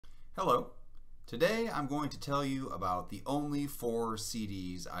Hello. Today I'm going to tell you about the only 4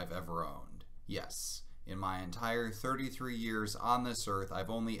 CDs I've ever owned. Yes, in my entire 33 years on this earth, I've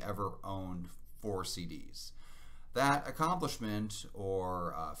only ever owned 4 CDs. That accomplishment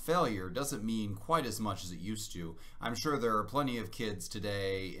or failure doesn't mean quite as much as it used to. I'm sure there are plenty of kids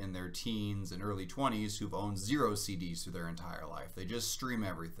today in their teens and early 20s who've owned 0 CDs through their entire life. They just stream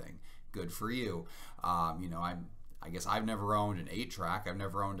everything. Good for you. I guess I've never owned an 8-track. I've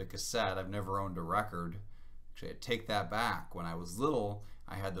never owned a cassette. I've never owned a record. Actually, I take that back. When I was little,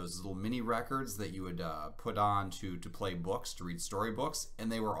 I had those little mini records that you would put on to play books, to read storybooks,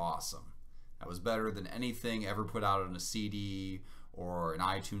 and they were awesome. That was better than anything ever put out on a CD or an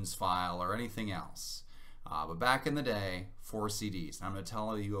iTunes file or anything else. But back in the day, 4 CDs, and I'm going to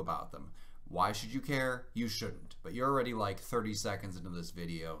tell you about them. Why should you care? You shouldn't. But you're already like 30 seconds into this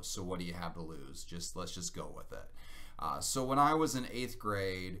video, so what do you have to lose? Let's just go with it. So when I was in 8th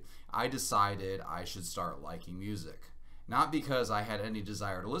grade, I decided I should start liking music. Not because I had any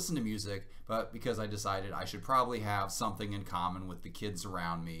desire to listen to music, but because I decided I should probably have something in common with the kids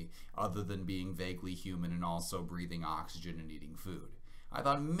around me other than being vaguely human and also breathing oxygen and eating food. I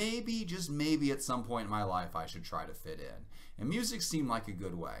thought maybe, just maybe at some point in my life I should try to fit in. And music seemed like a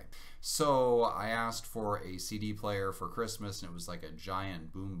good way. So I asked for a CD player for Christmas, and it was like a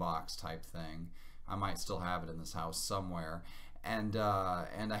giant boombox type thing. I might still have it in this house somewhere. And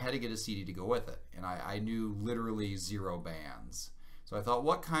I had to get a CD to go with it. And I knew literally 0 bands. So I thought,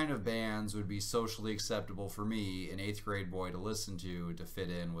 what kind of bands would be socially acceptable for me, an 8th grade boy, to listen to fit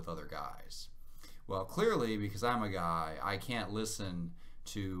in with other guys? Well, clearly, because I'm a guy, I can't listen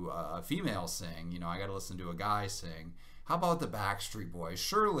to a female sing. I got to listen to a guy sing. How about the Backstreet Boys?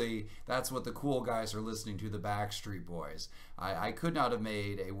 Surely that's what the cool guys are listening to, the Backstreet Boys. I could not have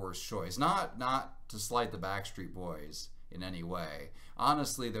made a worse choice. Not to slight the Backstreet Boys in any way.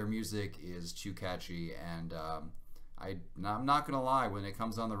 Honestly, their music is too catchy, and I'm not going to lie, when it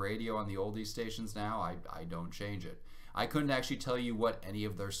comes on the radio on the oldie stations now, I don't change it. I couldn't actually tell you what any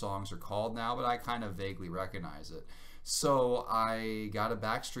of their songs are called now, but I kind of vaguely recognize it. So I got a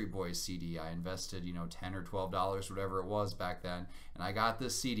Backstreet Boys CD. I invested, $10 or $12, whatever it was back then, and I got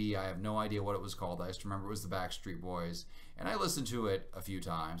this CD. I have no idea what it was called. I just remember it was the Backstreet Boys, and I listened to it a few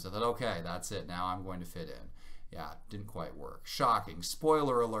times. I thought, okay, that's it. Now I'm going to fit in. Yeah, didn't quite work. Shocking.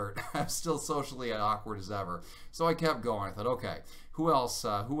 Spoiler alert. I'm still socially awkward as ever. So I kept going. I thought, okay, who else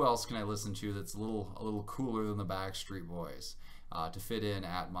can I listen to that's a little cooler than the Backstreet Boys to fit in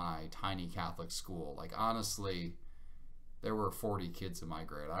at my tiny Catholic school? Like, honestly, there were 40 kids in my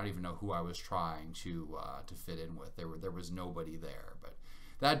grade. I don't even know who I was trying to fit in with. There was nobody there, but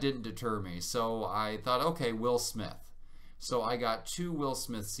that didn't deter me. So I thought, okay, Will Smith. So I got 2 Will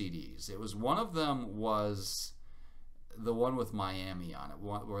Smith CDs. One of them was the one with Miami on it,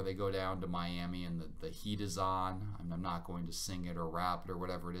 where they go down to Miami and the heat is on. I'm not going to sing it or rap it or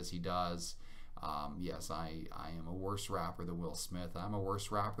whatever it is he does. Yes, I am a worse rapper than Will Smith. I'm a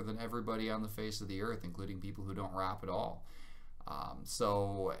worse rapper than everybody on the face of the earth, including people who don't rap at all.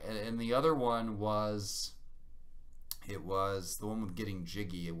 And the other one was, it was the one with Getting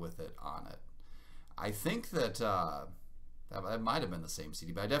Jiggy with it on it. I think that that might have been the same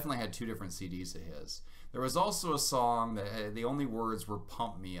CD, but I definitely had 2 different CDs of his. There was also a song that the only words were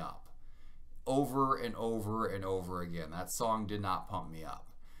 "Pump Me Up," over and over and over again. That song did not pump me up.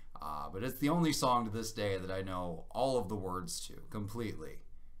 But it's the only song to this day that I know all of the words to completely.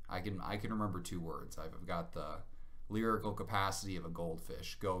 I can remember 2 words. I've got the lyrical capacity of a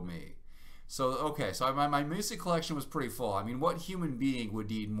goldfish. Go me. So okay, so my music collection was pretty full. I mean, what human being would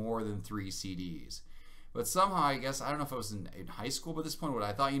need more than 3 CDs? But somehow, I guess, I don't know if I was in high school by this point, but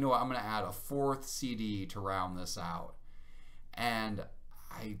I thought, you know what, I'm going to add a 4th CD to round this out. And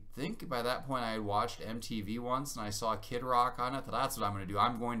I think by that point I had watched MTV once and I saw Kid Rock on it. That's what I'm going to do.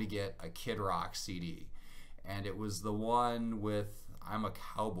 I'm going to get a Kid Rock CD. And it was the one with "I'm a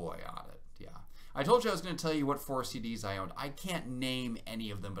Cowboy" on it. Yeah. I told you I was going to tell you what 4 CDs I owned. I can't name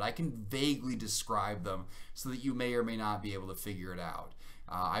any of them, but I can vaguely describe them so that you may or may not be able to figure it out.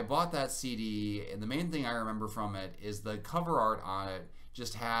 I bought that CD, and the main thing I remember from it is the cover art on it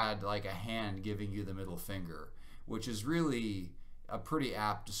just had like a hand giving you the middle finger, which is really a pretty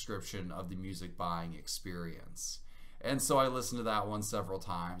apt description of the music buying experience. And so I listened to that one several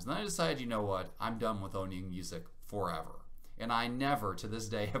times, and then I decided, you know what, I'm done with owning music forever. And I never, to this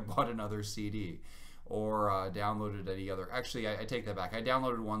day, have bought another CD or downloaded any other. Actually, I take that back. I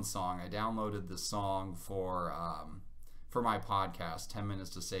downloaded one song. I downloaded the song for my podcast, 10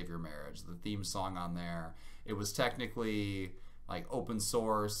 Minutes to Save Your Marriage, the theme song on there. It was technically like open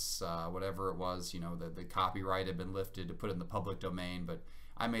source, whatever it was, the copyright had been lifted to put it in the public domain, but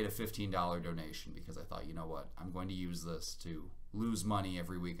I made a $15 donation because I thought, you know what, I'm going to use this to lose money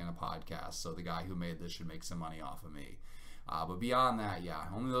every week on a podcast, so the guy who made this should make some money off of me. But beyond that, yeah,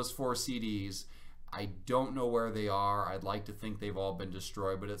 only those 4 CDs. I don't know where they are. I'd like to think they've all been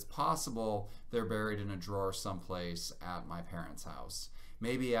destroyed, but it's possible they're buried in a drawer someplace at my parents' house.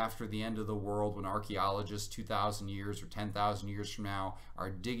 Maybe after the end of the world, when archaeologists 2,000 years or 10,000 years from now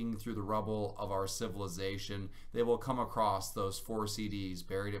are digging through the rubble of our civilization, they will come across those 4 CDs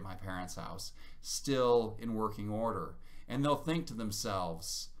buried at my parents' house, still in working order. And they'll think to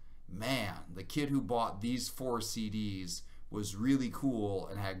themselves, man, the kid who bought these 4 CDs was really cool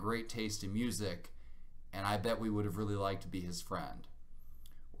and had great taste in music, and I bet we would have really liked to be his friend.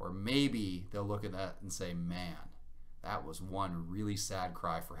 Or maybe they'll look at that and say, man, that was one really sad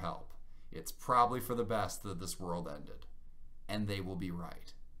cry for help. It's probably for the best that this world ended. And they will be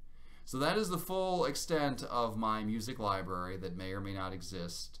right. So that is the full extent of my music library that may or may not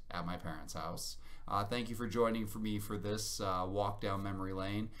exist at my parents' house. Thank you for joining me for this walk down memory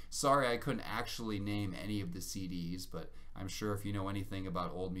lane. Sorry I couldn't actually name any of the CDs, but I'm sure if you know anything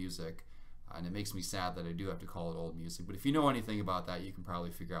about old music, and it makes me sad that I do have to call it old music, but if you know anything about that, you can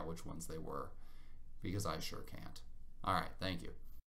probably figure out which ones they were, because I sure can't. All right, thank you.